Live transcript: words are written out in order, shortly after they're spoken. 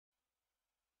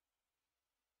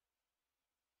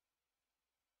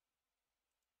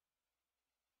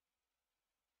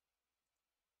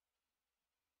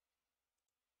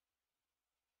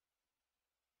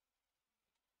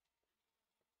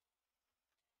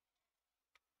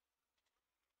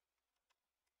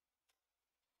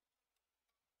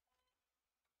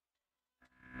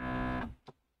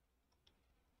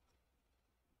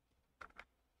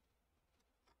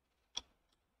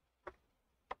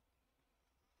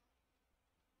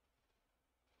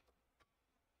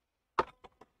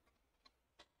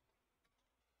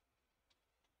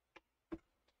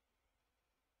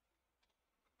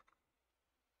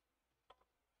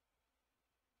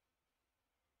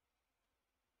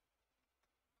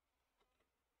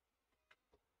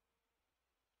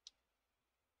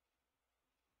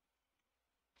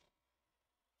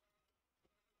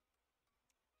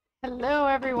Hello,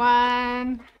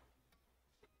 everyone.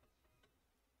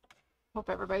 Hope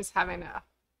everybody's having a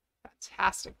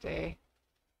fantastic day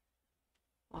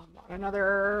on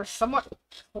another somewhat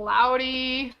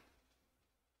cloudy.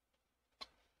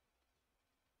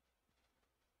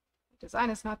 Design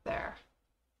is not there.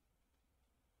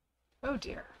 Oh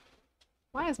dear.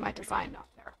 Why is my design not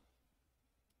there?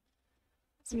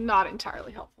 It's not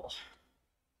entirely helpful.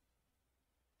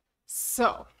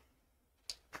 So,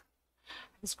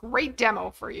 this great demo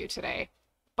for you today,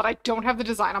 but I don't have the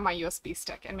design on my USB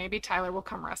stick, and maybe Tyler will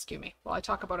come rescue me while I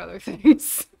talk about other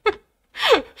things.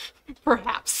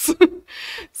 Perhaps.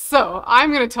 So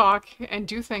I'm going to talk and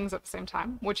do things at the same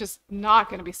time, which is not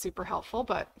going to be super helpful,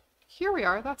 but here we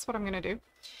are. That's what I'm going to do.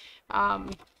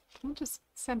 I'll just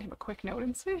send him a quick note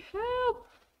and say, help.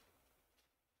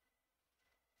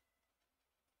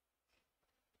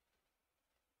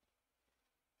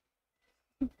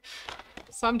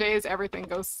 Some days everything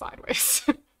goes sideways,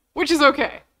 which is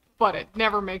okay, but it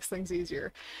never makes things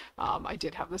easier. I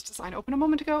did have this design open a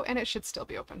moment ago, and it should still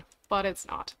be open, but it's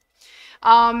not.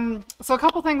 So a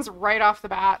couple things right off the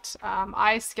bat.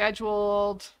 I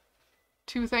scheduled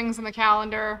 2 things in the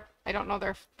calendar. I don't know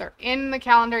if they're in the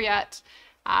calendar yet,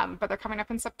 but they're coming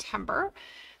up in September.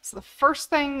 So the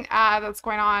first thing that's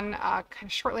going on kind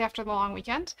of shortly after the long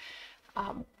weekend,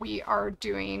 we are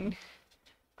doing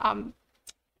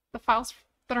the files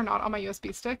that are not on my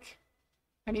USB stick.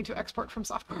 I need to export from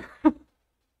software.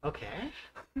 Okay.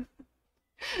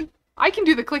 I can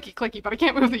do the clicky, but I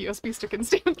can't move the USB stick and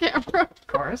stay on camera. Of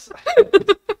course.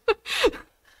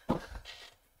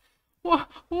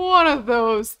 One of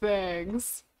those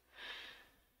things.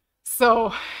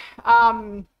 So,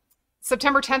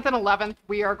 September 10th and 11th,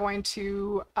 we are going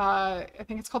to, I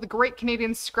think it's called the Great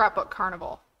Canadian Scrapbook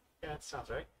Carnival. Yeah, that sounds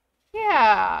right.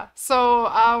 Yeah, so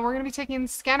we're going to be taking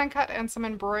scan and cut and some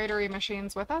embroidery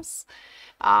machines with us.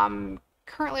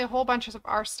 Currently, a whole bunch of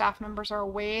our staff members are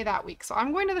away that week, so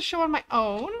I'm going to the show on my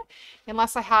own,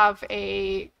 unless I have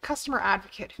a customer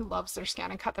advocate who loves their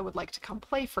scan and cut that would like to come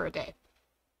play for a day,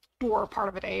 or part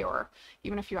of a day, or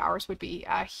even a few hours would be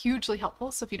hugely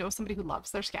helpful. So if you know somebody who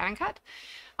loves their scan and cut,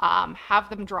 have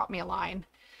them drop me a line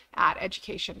at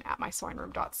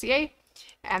education@mysewingroom.ca,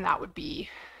 and that would be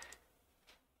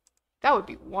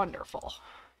wonderful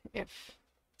if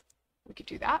we could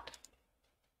do that.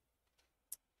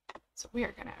 So we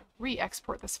are going to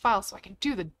re-export this file so I can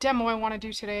do the demo I want to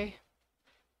do today.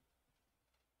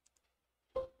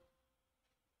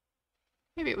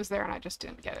 Maybe it was there and I just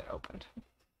didn't get it opened.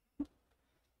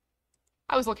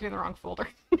 I was looking in the wrong folder.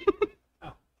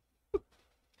 Oh.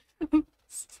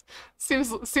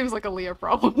 Seems like a Leah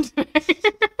problem today.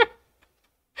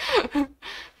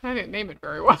 I didn't name it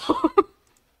very well.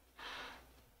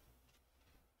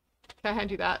 Can I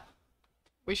hand you that?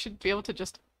 We should be able to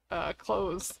just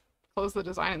close the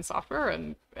design in software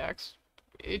and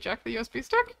eject the USB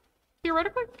stick,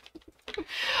 theoretically.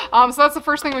 So that's the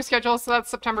first thing we scheduled. So that's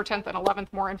September 10th and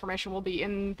 11th. More information will be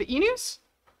in the e-news,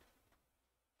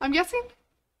 I'm guessing?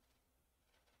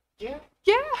 Yeah.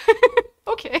 Yeah.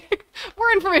 Okay.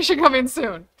 More information coming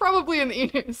soon, probably in the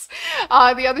e-news.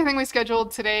 The other thing we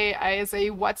scheduled today is a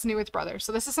What's New with Brother.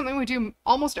 So this is something we do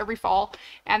almost every fall,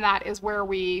 and that is where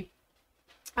we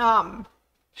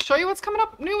show you what's coming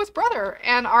up new with Brother.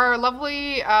 And our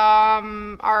lovely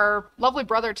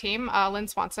Brother team, Lynn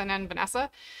Swanson and Vanessa,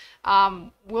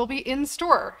 will be in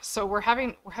store. So we're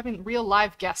having real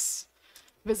live guests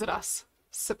visit us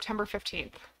September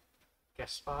 15th.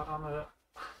 Guest spot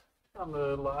on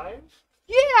the live?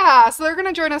 Yeah, so they're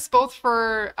gonna join us both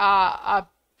for a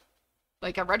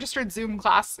registered Zoom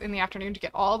class in the afternoon to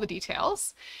get all the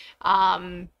details,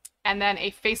 and then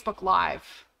a Facebook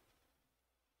Live.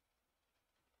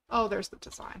 Oh, there's the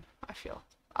design. I feel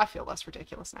less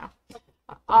ridiculous now.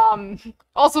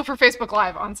 Also for Facebook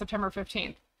Live on September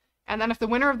 15th. And then if the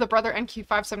winner of the Brother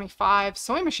NQ575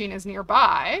 sewing machine is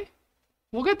nearby,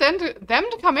 we'll get them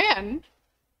to come in.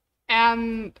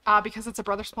 And because it's a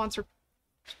Brother sponsored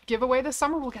giveaway this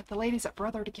summer, we'll get the ladies at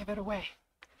Brother to give it away.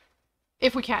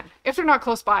 If we can. If they're not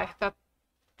close by,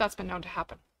 that's been known to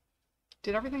happen.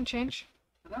 Did everything change?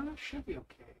 No, it should be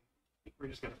okay. I think we're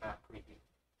just going to back preview,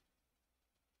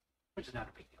 which is not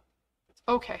a big deal.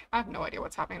 Okay, I have no idea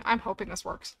what's happening. I'm hoping this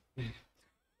works.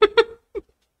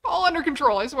 All under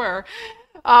control, I swear.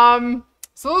 So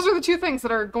those are the 2 things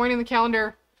that are going in the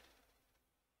calendar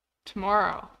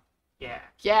tomorrow. Yeah.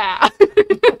 Yeah.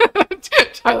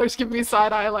 Tyler's giving me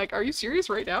side eye like, are you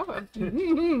serious right now?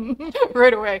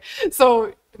 Right away.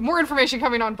 So more information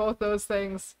coming on both those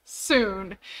things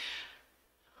soon.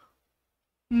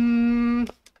 You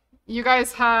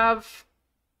guys have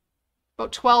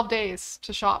about 12 days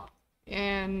to shop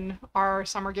in our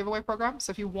summer giveaway program. So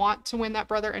if you want to win that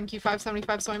Brother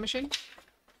NQ575 sewing machine,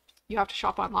 you have to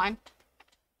shop online,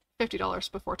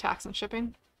 $50 before tax and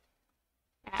shipping,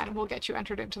 and we'll get you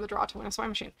entered into the draw to win a sewing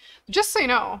machine. Just so you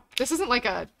know, this isn't like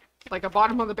a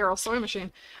bottom of the barrel sewing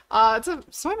machine. It's a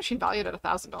sewing machine valued at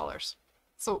 $1,000.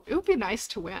 So it would be nice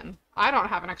to win. I don't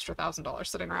have an extra $1,000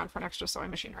 sitting around for an extra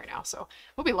sewing machine right now, so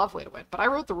it would be lovely to win. But I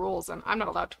wrote the rules and I'm not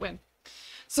allowed to win.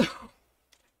 So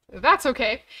that's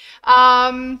okay.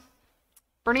 Bernina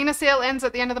sale ends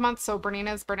at the end of the month, so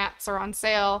Bernina's Bernettes are on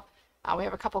sale. We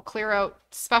have a couple clear out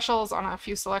specials on a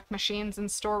few select machines in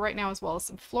store right now, as well as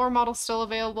some floor models still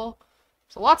available.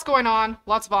 So lots going on,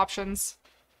 lots of options.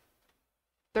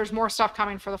 There's more stuff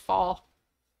coming for the fall.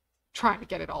 Trying to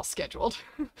get it all scheduled.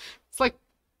 It's like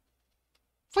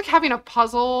having a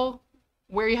puzzle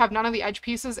where you have none of the edge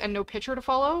pieces and no picture to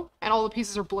follow, and all the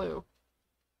pieces are blue.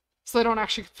 So they don't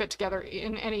actually fit together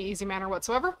in any easy manner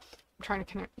whatsoever. I'm trying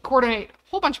to coordinate a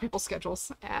whole bunch of people's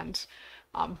schedules and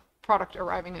product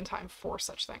arriving in time for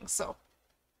such things. So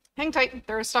hang tight,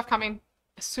 there is stuff coming.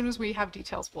 As soon as we have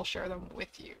details, we'll share them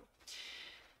with you.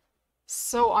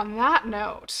 So on that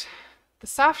note,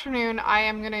 this afternoon I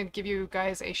am going to give you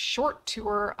guys a short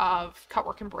tour of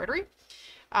Cutwork Embroidery.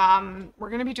 We're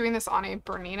going to be doing this on a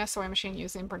Bernina sewing machine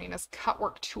using Bernina's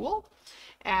Cutwork tool.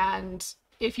 And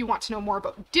if you want to know more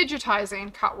about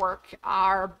digitizing Cutwork,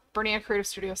 our Bernina Creative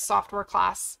Studio software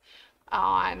class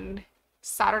on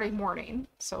Saturday morning,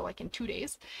 so like in 2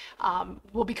 days,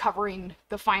 we'll be covering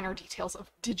the finer details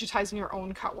of digitizing your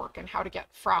own Cutwork and how to get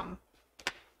from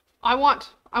I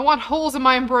want holes in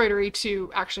my embroidery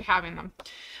to actually having them.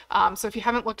 So if you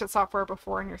haven't looked at software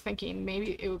before and you're thinking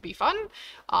maybe it would be fun,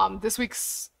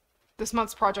 this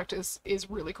month's project is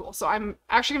really cool. So I'm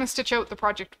actually going to stitch out the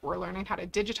project we're learning how to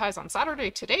digitize on Saturday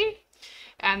today,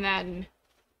 and then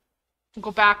we'll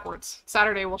go backwards.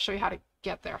 Saturday we'll show you how to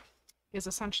get there, is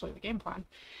essentially the game plan.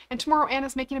 And tomorrow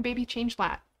Anna's making a baby change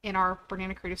mat in our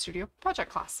Bernina Creative Studio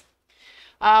project class.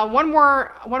 One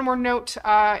more note,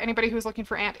 anybody who's looking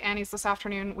for Aunt Annie's this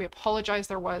afternoon, we apologize.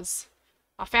 There was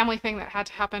a family thing that had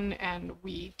to happen and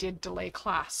we did delay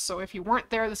class. So if you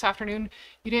weren't there this afternoon,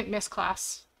 you didn't miss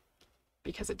class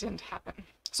because it didn't happen.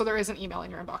 So there is an email in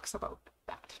your inbox about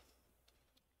that.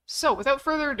 So without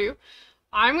further ado,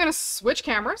 I'm going to switch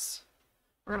cameras.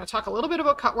 We're going to talk a little bit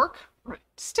about Cutwork. We're going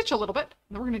to stitch a little bit,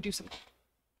 and then we're going to do some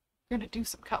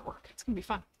Cutwork. It's going to be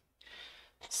fun.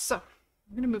 So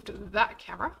I'm going to move to that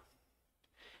camera.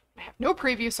 I have no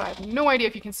preview, so I have no idea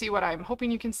if you can see what I'm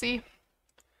hoping you can see.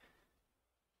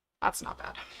 That's not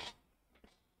bad.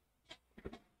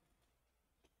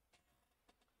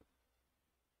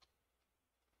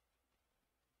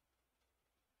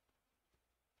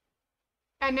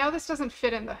 And now this doesn't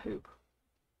fit in the hoop.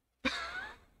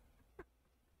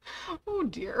 Oh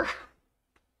dear.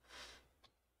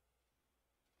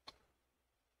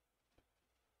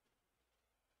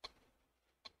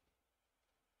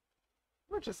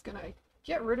 We're just gonna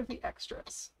get rid of the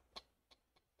extras.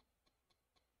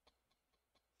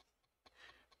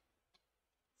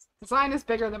 Design is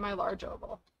bigger than my large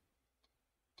oval.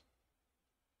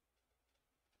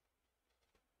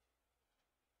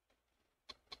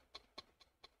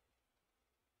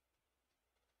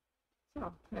 So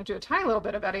I'm going to do a tiny little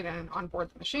bit of editing on board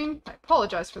the machine. I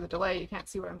apologize for the delay. You can't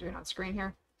see what I'm doing on screen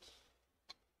here.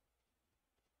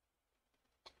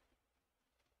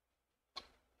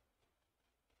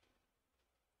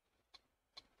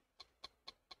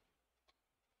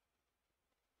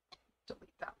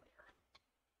 Delete that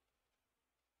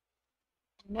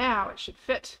layer. Now it should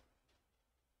fit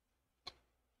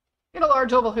in a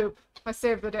large oval hoop. I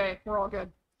saved the day. We're all good.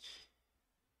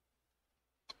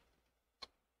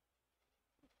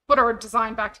 Put our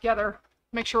design back together,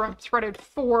 make sure I'm threaded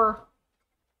for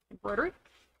embroidery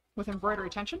with embroidery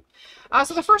tension.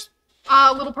 So the first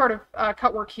little part of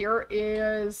Cutwork here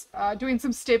is doing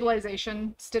some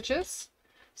stabilization stitches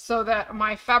so that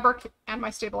my fabric and my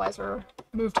stabilizer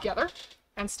move together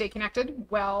and stay connected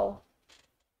while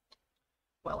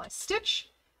I stitch.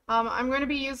 I'm going to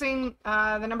be using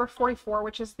the number 44,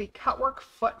 which is the Cutwork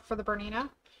foot for the Bernina,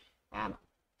 and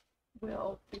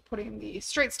we'll be putting the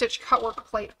straight stitch Cutwork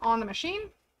plate on the machine.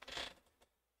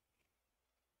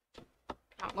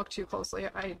 Don't look too closely.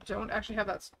 I don't actually have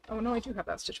that. Oh no, I do have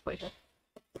that stitch plate here.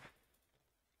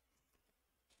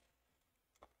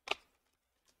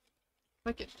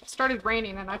 Like it started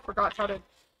raining and I forgot how to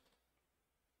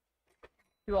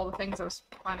do all the things I was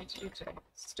planning to do today.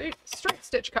 Straight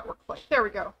stitch Cutwork plate. There we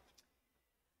go.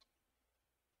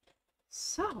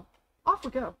 So off we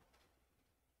go.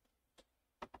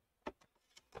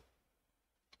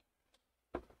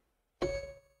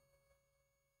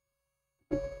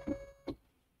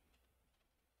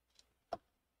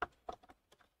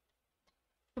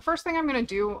 the first thing I'm going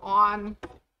to do on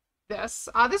this,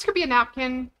 this could be a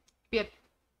napkin, be a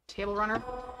table runner.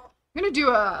 I'm going to do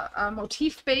a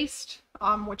motif-based,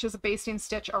 which is a basting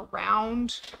stitch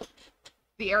around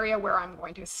the area where I'm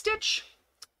going to stitch.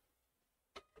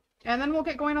 And then we'll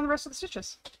get going on the rest of the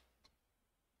stitches.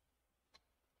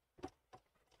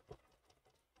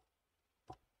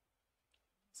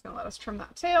 It's going to let us trim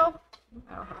that tail.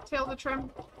 I don't have a tail to trim.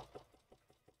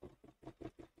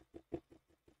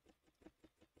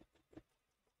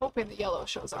 Hoping the yellow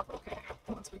shows up okay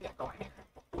once we get going here.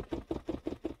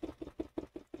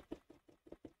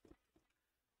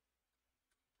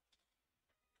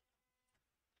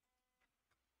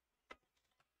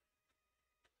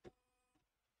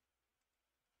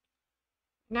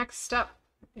 Next step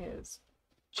is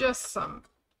just some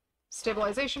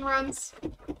stabilization runs.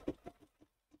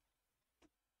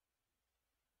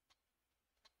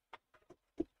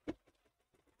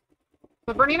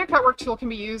 The Bernina Cutwork tool can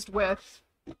be used with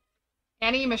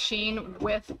any machine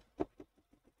with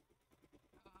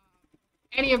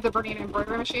any of the Bernina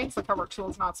embroidery machines. The Cutwork tool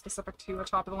is not specific to a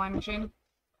top-of-the-line machine. You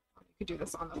could do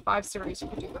this on the 5 series, you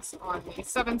could do this on the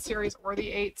 7 series or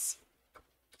the 8s.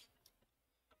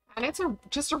 And it's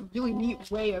just a really neat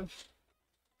way of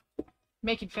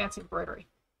making fancy embroidery.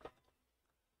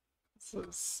 This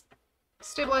is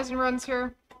stabilizing runs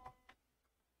here.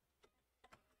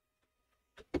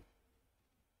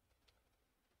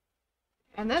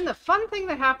 And then the fun thing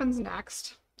that happens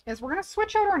next is we're going to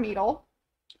switch out our needle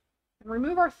and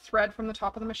remove our thread from the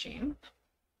top of the machine.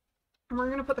 And we're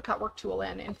going to put the Cutwork tool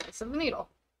in place of the needle.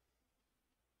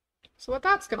 So what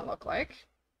that's going to look like,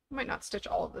 I might not stitch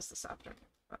all of this afternoon.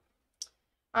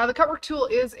 The Cutwork tool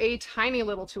is a tiny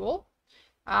little tool.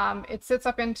 It sits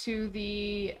up into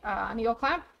the needle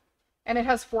clamp, and it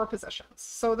has 4 positions.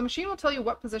 So the machine will tell you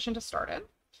what position to start in.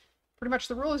 Pretty much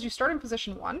the rule is you start in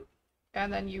position 1,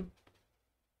 and then you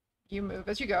move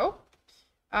as you go.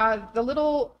 The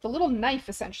little knife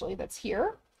essentially that's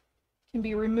here can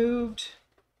be removed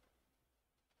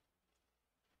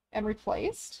and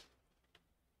replaced.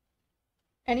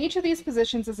 And each of these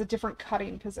positions is a different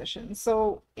cutting position.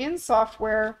 So in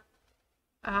software,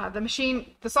 the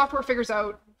software figures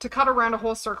out to cut around a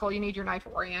whole circle, you need your knife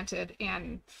oriented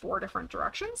in 4 different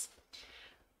directions.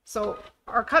 So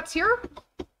our cuts here,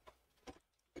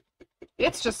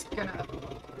 it's just gonna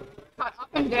cut up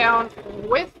and down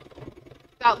with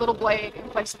that little blade in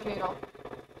place of the needle.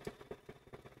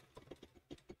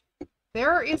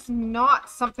 There is not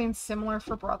something similar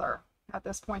for brother at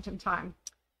this point in time.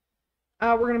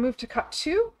 We're going to move to cut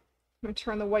 2. I'm going to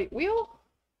turn the white wheel.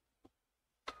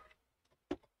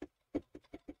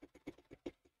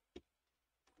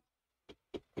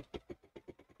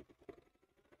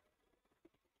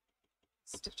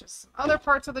 Stitches some other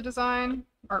parts of the design,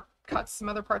 or cuts some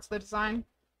other parts of the design.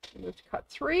 Move to cut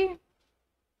 3.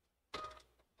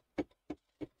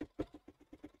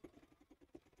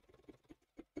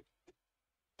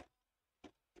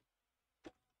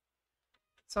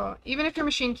 So even if your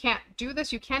machine can't do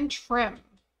this, you can trim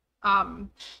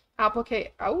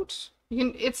applique out.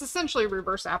 It's essentially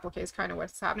reverse applique is kind of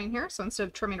what's happening here. So instead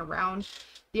of trimming around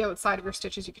the outside of your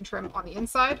stitches, you can trim on the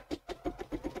inside.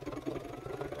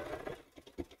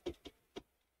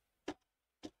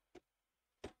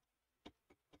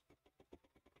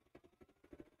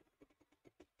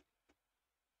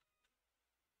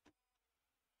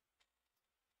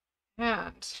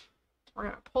 And we're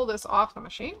going to pull this off the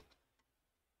machine.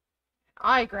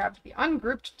 I grabbed the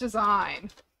ungrouped design.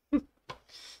 I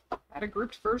had a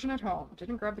grouped version at home.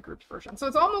 Didn't grab the grouped version. So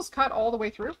it's almost cut all the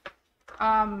way through,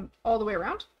 all the way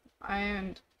around.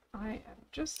 And I am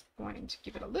just going to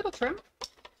give it a little trim.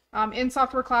 In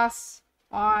software class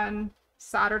on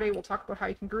Saturday, we'll talk about how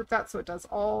you can group that so it does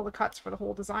all the cuts for the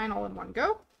whole design all in one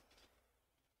go.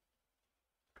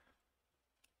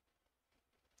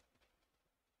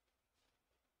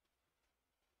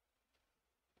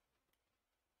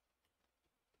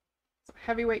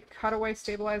 Heavyweight cutaway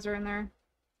stabilizer in there.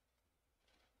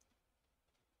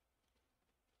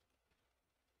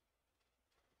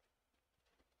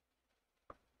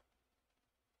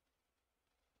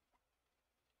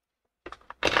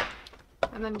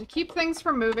 And then to keep things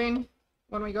from moving,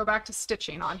 when we go back to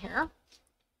stitching on here, I'm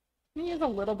going to use a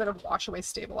little bit of wash away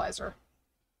stabilizer.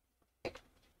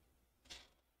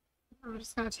 I'm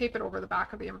just going to tape it over the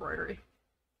back of the embroidery.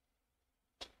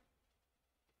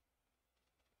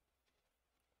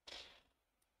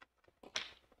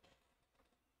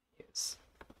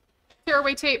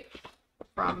 Tearaway tape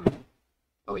from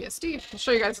OESD. I'll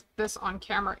show you guys this on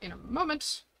camera in a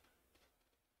moment.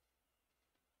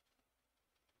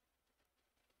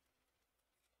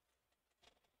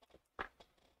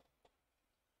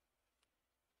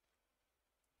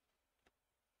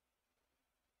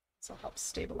 This will help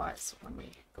stabilize when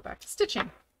we go back to stitching.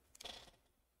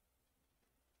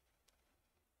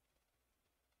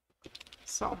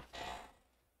 So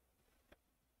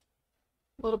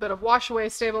a little bit of wash away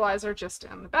stabilizer just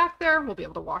in the back there. We'll be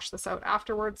able to wash this out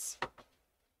afterwards.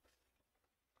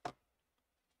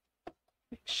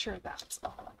 Make sure that's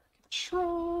all under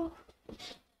control.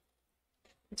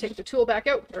 Take the tool back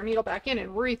out, put our needle back in,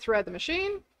 and rethread the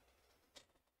machine.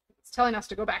 It's telling us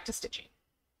to go back to stitching.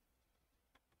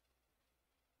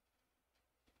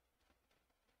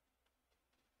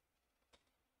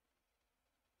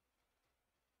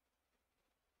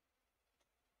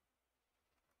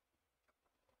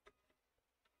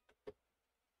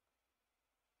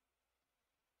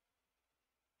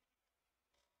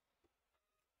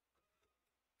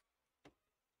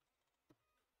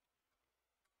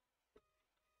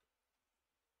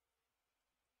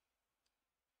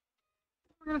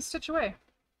 We're going to stitch away.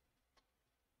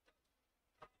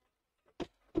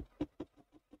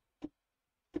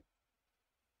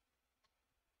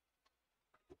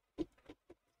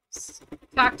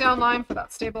 Tack down line for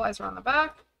that stabilizer on the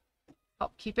back.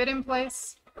 Help keep it in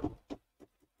place.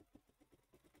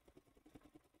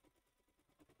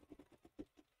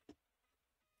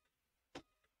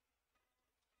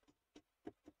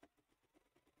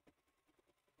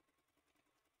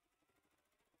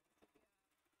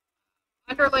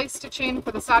 Underlay stitching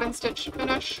for the satin stitch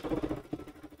finish.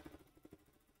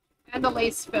 And the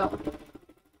lace fill.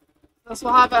 This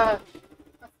will have a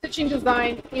stitching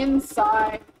design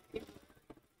inside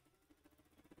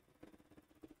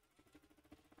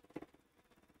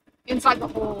the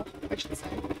hole, I should say.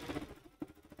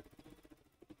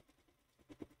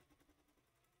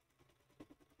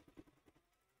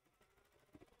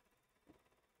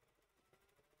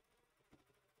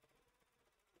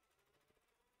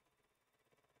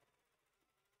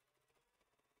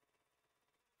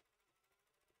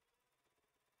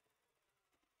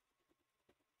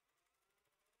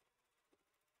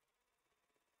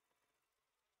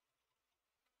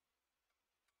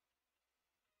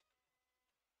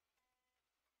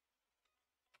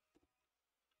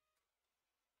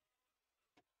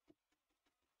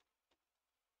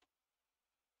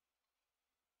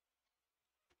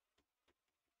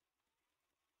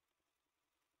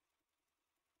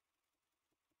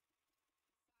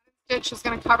 Stitch is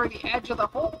going to cover the edge of the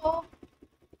hole.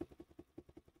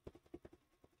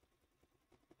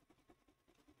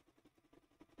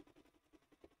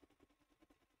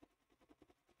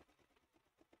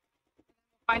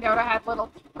 Find out I had little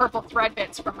purple thread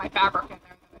bits from my fabric in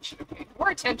there that I should have paid more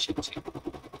attention to,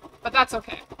 but that's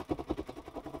okay.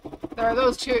 There are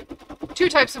those two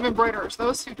types of embroiderers,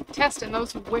 those who test and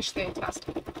those who wish they had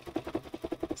tested.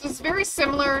 So it's very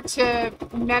similar to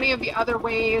many of the other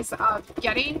ways of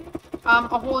getting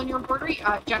a hole in your embroidery.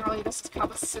 Generally, this is cut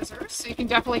with scissors, so you can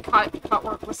definitely cut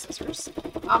work with scissors.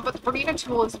 But the Bernina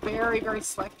tool is very, very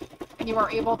slick, and you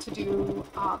are able to do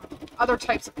other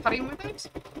types of cutting with it.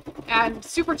 And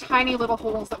super tiny little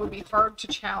holes that would be hard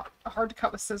to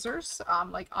cut with scissors,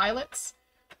 like eyelets.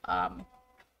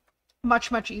 Much,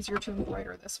 much easier to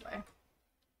embroider this way.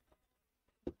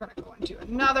 We're going to go and do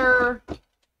another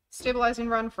stabilizing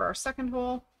run for our second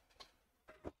hole.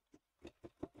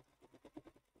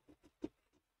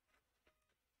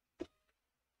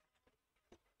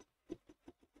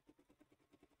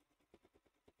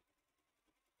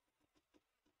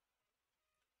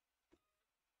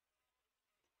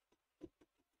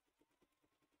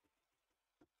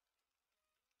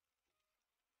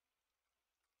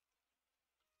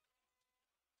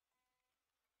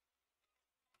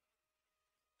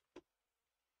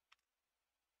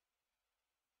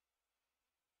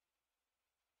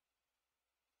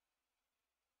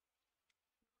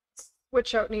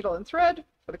 Switch out needle and thread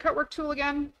for the Cutwork tool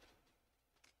again.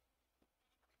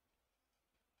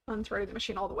 Unthreading the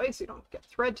machine all the way so you don't get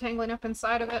thread tangling up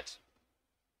inside of it.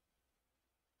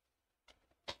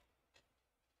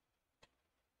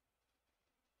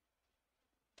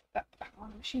 That back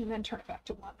on the machine and then turn it back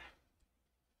to 1.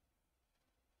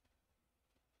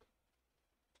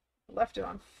 Left it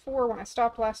on 4 when I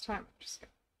stopped last time. I'm just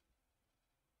gonna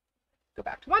go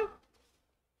back to 1.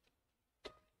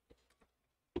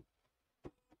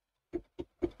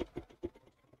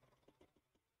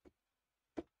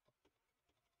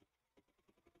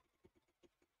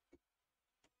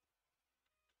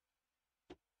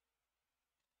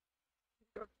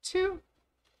 Go to 2.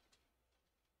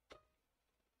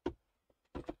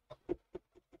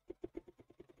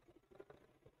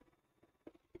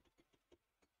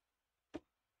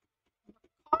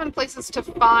 Common places to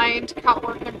find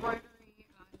Cutwork embroidery,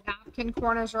 nap napkin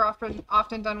corners are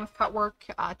often done with Cutwork.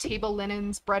 Table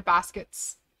linens, bread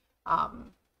baskets.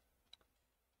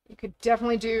 You could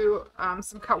definitely do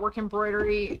some Cutwork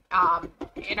embroidery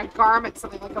in a garment,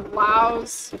 something like a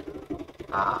blouse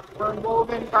or a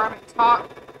woven garment top.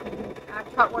 And add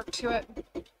Cutwork to it.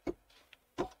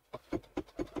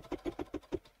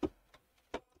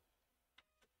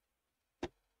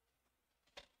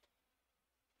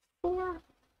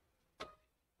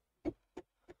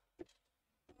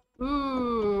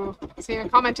 Ooh, see a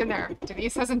comment in there.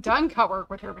 Denise hasn't done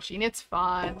Cutwork with her machine. It's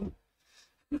fun.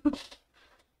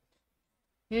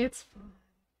 It's fun.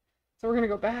 So we're gonna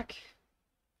go back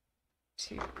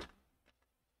to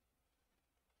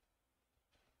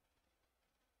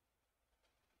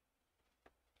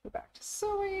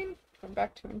sewing, go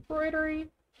back to embroidery.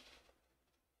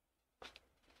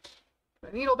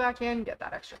 Put the needle back in, get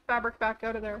that extra fabric back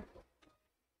out of there.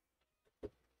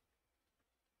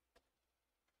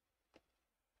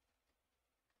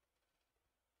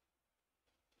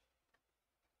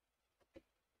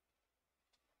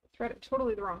 Thread it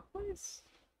totally the wrong place.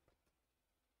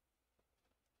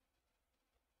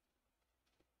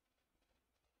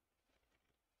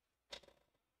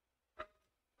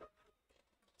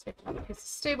 Take another piece of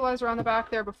stabilizer on the back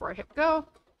there before I hit go.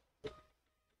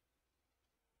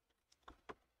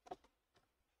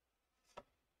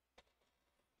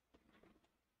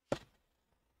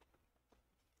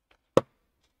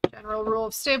 General rule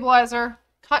of stabilizer,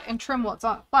 cut and trim what's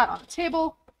flat on the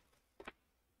table.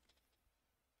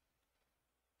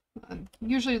 And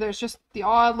usually there's just the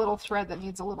odd little thread that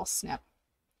needs a little snip.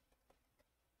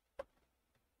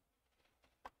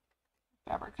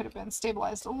 Fabric could have been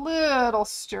stabilized a little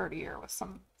sturdier with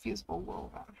some fusible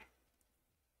woven.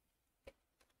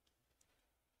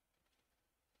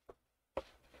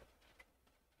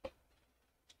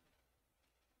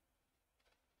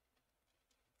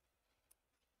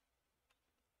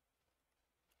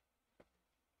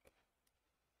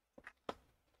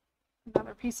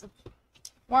 Another piece of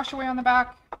wash away on the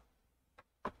back.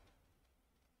 As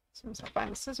soon as I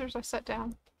find the scissors I set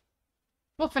down.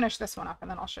 We'll finish this one up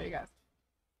and then I'll show you guys.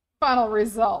 Final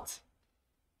result.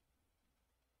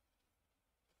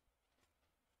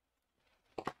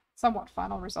 Somewhat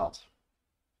final result.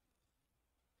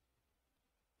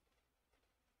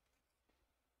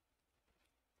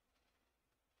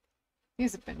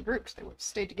 These have been grouped. They would have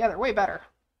stayed together way better.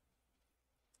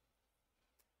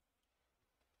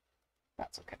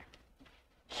 That's okay.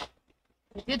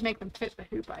 I did make them fit the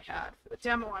hoop I had for the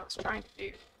demo I was trying to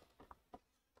do.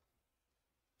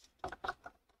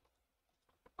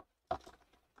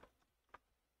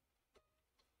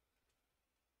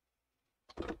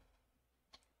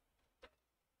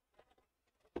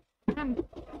 And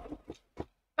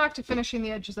back to finishing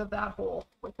the edges of that hole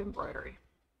with embroidery.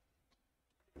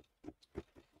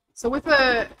 So with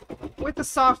the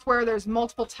software, there's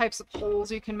multiple types of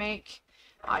holes you can make.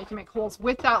 You can make holes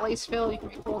with that lace fill. You can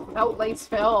make holes without lace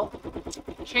fill.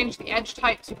 You can change the edge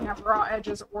types. You can have raw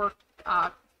edges or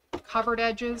covered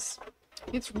edges.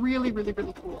 It's really, really,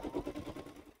 really cool.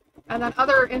 And then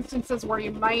other instances where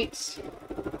you might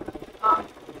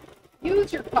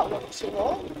use your Cutwork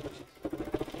tool.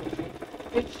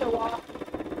 Did show off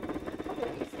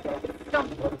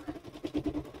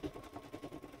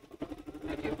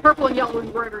purple and yellow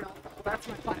embroidery on top. That's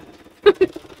my plan.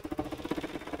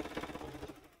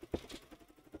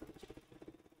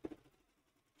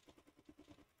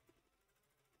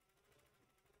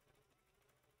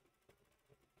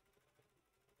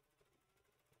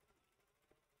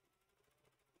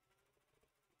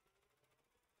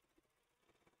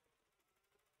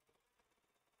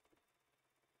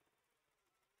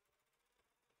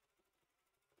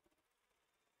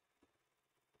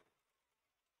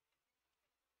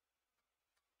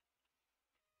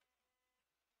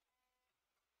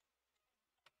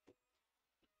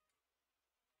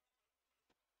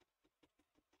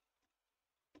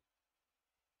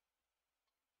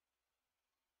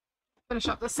 Finish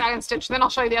up the satin stitch, then I'll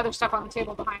show you the other stuff on the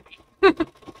table behind me. There's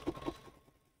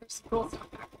some cool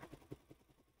stuff back there.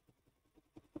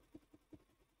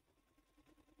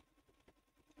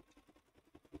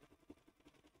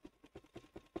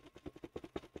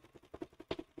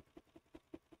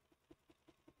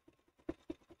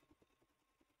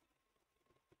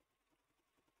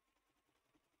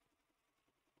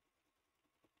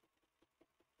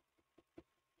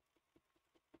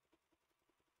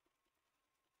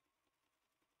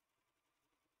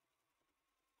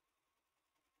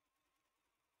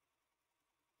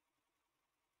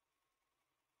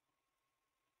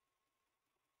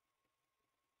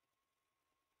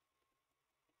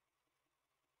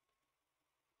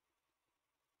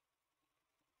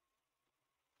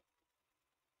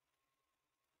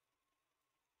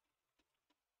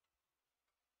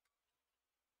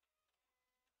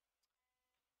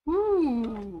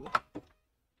 Ooh.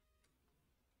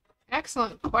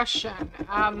 Excellent question.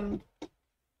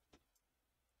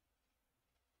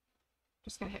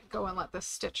 Just gonna hit go and let this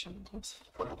stitch, and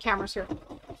cameras here.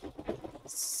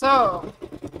 So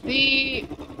the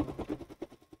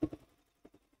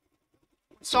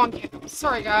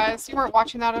sorry guys, you weren't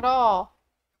watching that at all.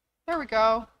 There we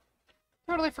go.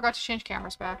 Totally forgot to change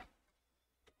cameras back.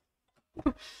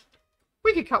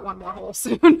 We could cut one more hole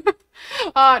soon.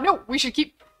 No, we should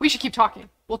keep talking.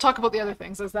 We'll talk about the other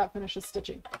things as that finishes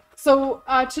stitching. So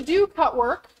to do cut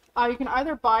work, you can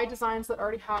either buy designs that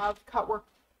already have cut work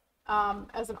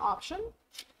as an option.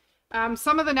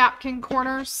 Some of the napkin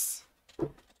corners,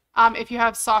 if you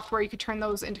have software, you could turn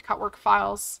those into cut work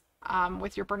files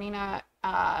with your Bernina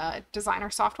designer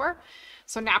software.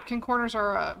 So napkin corners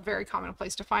are a very common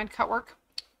place to find cut work.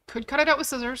 Could cut it out with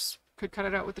scissors, could cut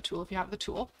it out with the tool if you have the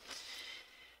tool.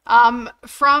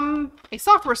 From a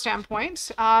software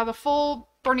standpoint, the full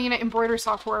Bernina embroidery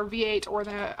software V8 or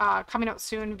the coming out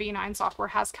soon V9 software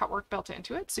has Cutwork built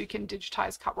into it, so you can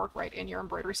digitize Cutwork right in your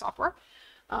embroidery software.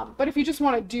 But if you just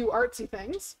want to do artsy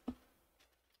things,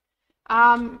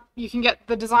 you can get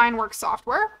the DesignWorks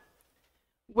software,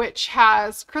 which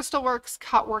has Crystalworks,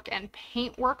 Cutwork, and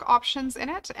Paintwork options in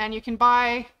it, and you can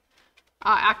buy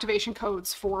activation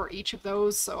codes for each of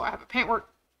those. So I have a Paintwork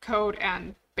code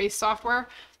and base software,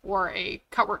 or a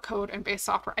Cutwork code and base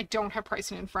software. I don't have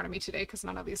pricing in front of me today because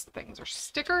none of these things are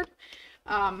stickered.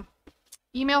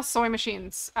 Email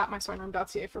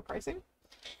sewingmachines@mysewingroom.ca for pricing.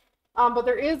 But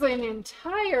there is an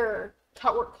entire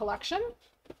Cutwork collection.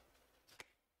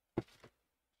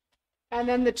 And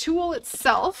then the tool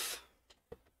itself,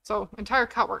 so entire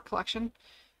Cutwork collection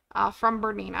from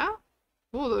Bernina.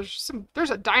 Oh,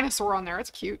 there's a dinosaur on there.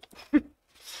 It's cute.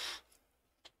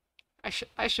 I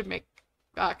should make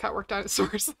Cutwork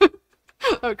dinosaurs.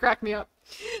 That would crack me up.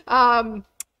 You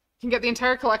can get the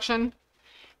entire collection.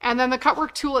 And then the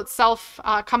Cutwork tool itself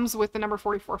comes with the number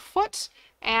 44 foot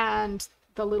and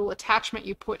the little attachment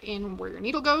you put in where your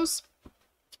needle goes.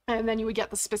 And then you would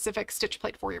get the specific stitch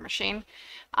plate for your machine.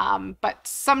 But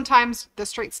sometimes the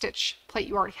straight stitch plate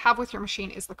you already have with your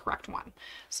machine is the correct one.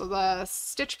 So the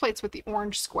stitch plates with the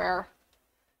orange square.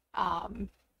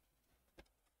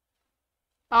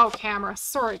 Oh, camera.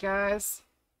 Sorry, guys.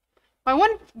 My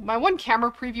one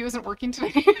camera preview isn't working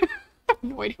today. I have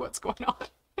no idea what's going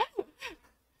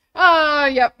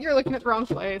on. Yep, you're looking at the wrong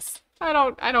place. I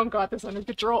don't got this under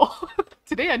control.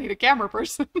 Today I need a camera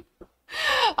person.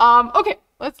 Okay,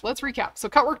 let's recap. So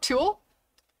Cutwork tool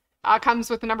comes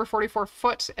with the number 44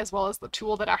 foot as well as the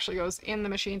tool that actually goes in the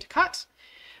machine to cut.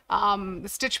 The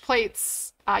stitch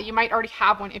plates, you might already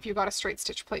have one if you got a straight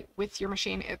stitch plate with your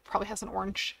machine. It probably has an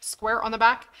orange square on the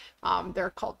back.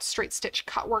 They're called straight stitch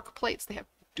Cutwork plates. They have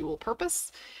dual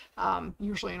purpose,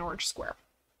 usually an orange square.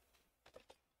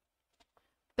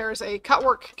 There's a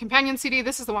Cutwork companion CD.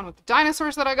 This is the one with the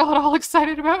dinosaurs that I got all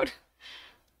excited about.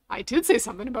 I did say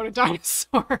something about a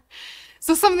dinosaur.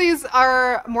 So some of these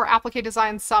are more applique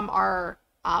designs. Some are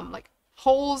like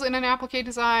holes in an applique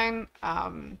design,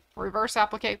 reverse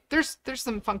applique. There's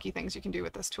some funky things you can do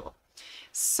with this tool.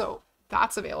 So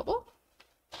that's available.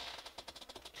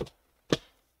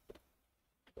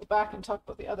 Go back and talk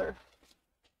about the other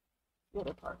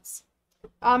parts.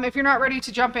 If you're not ready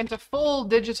to jump into full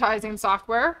digitizing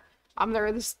software, there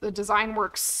is the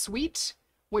DesignWorks suite,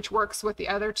 which works with the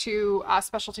other two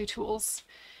specialty tools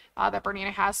that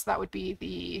Bernina has. So that would be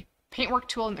the Paintwork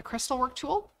tool and the Crystalwork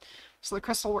tool. So the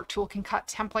Crystalwork tool can cut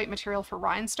template material for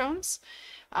rhinestones.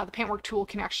 The Paintwork tool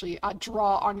can actually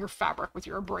draw on your fabric with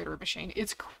your embroidery machine.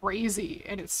 It's crazy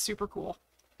and it's super cool.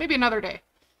 Maybe another day.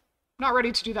 I'm not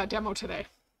ready to do that demo today.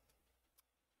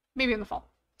 Maybe in the fall.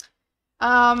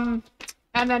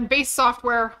 And then base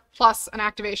software plus an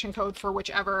activation code for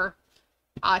whichever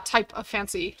type of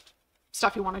fancy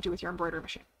stuff you want to do with your embroidery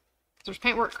machine. So there's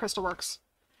Paintwork, Crystalworks,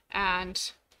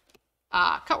 and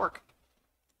Cutwork.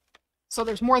 So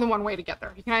there's more than one way to get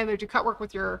there. You can either do Cutwork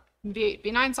with your V8,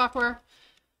 V9 software,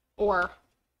 or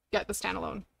get the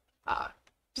standalone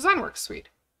DesignWorks suite.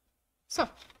 So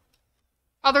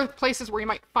other places where you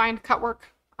might find Cutwork,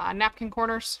 napkin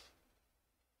corners.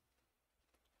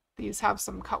 These have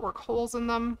some Cutwork holes in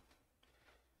them.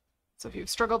 So if you've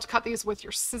struggled to cut these with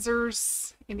your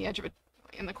scissors in the edge of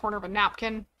in the corner of a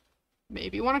napkin,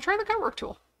 maybe you want to try the Cutwork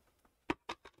tool.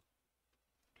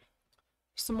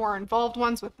 Some more involved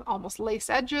ones with almost lace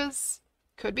edges.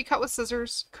 Could be cut with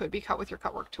scissors, could be cut with your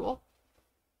Cutwork tool.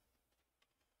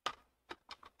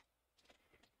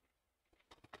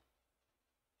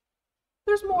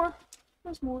 There's more.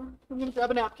 There's more. I'm going to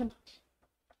grab a napkin.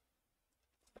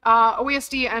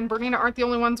 OESD and Bernina aren't the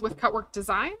only ones with Cutwork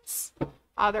designs.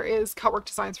 There is Cutwork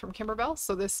designs from Kimberbell.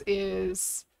 So this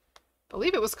is, I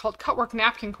believe it was called Cutwork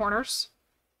Napkin Corners.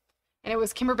 And it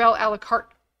was Kimberbell a la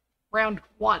carte round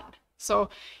 1. So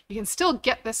you can still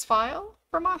get this file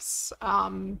from us.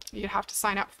 You'd have to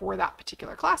sign up for that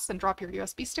particular class and drop your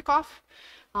USB stick off.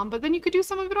 But then you could do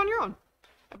some of it on your own.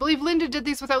 I believe Linda did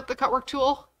these without the Cutwork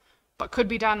tool, but could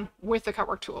be done with the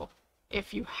Cutwork tool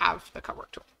if you have the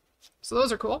Cutwork tool. So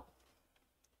those are cool.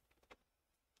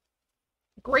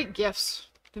 Great gifts.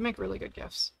 They make really good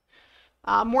gifts.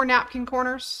 More napkin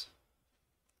corners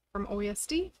from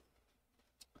OESD.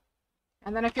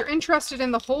 And then if you're interested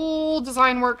in the whole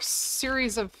DesignWorks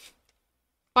series of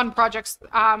fun projects,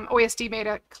 OESD made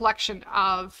a collection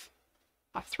of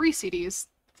 3 CDs.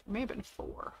 There may have been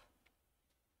 4.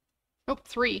 Nope,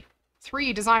 3.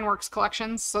 3 DesignWorks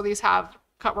collections. So these have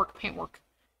Cutwork, Paintwork,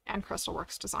 and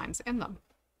Crystalworks designs in them.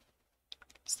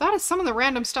 So that is some of the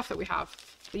random stuff that we have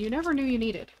that you never knew you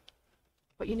needed,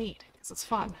 but you need because it's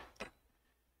fun.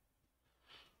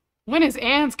 When is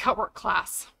Anne's Cutwork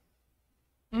class?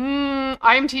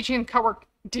 I am teaching Cutwork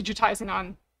digitizing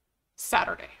on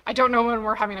Saturday. I don't know when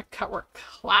we're having a Cutwork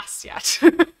class yet.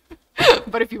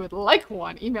 But if you would like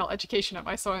one, email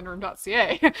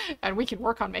education@mysewingroom.ca and we can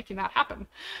work on making that happen.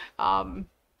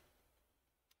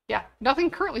 Yeah, nothing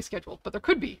currently scheduled, but there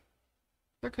could be.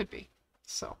 There could be.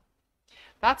 So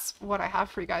that's what I have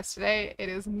for you guys today. It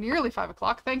is nearly 5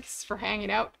 o'clock. Thanks for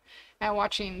hanging out and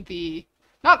watching the,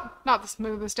 not the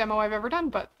smoothest demo I've ever done,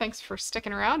 but thanks for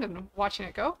sticking around and watching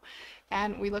it go.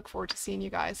 And we look forward to seeing you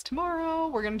guys tomorrow.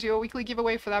 We're going to do a weekly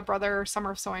giveaway for that Brother Summer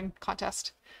of Sewing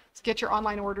contest. So get your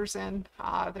online orders in.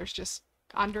 There's just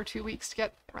under 2 weeks to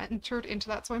get entered into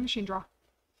that sewing machine draw.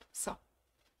 So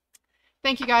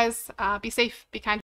thank you guys. Be safe, be kind.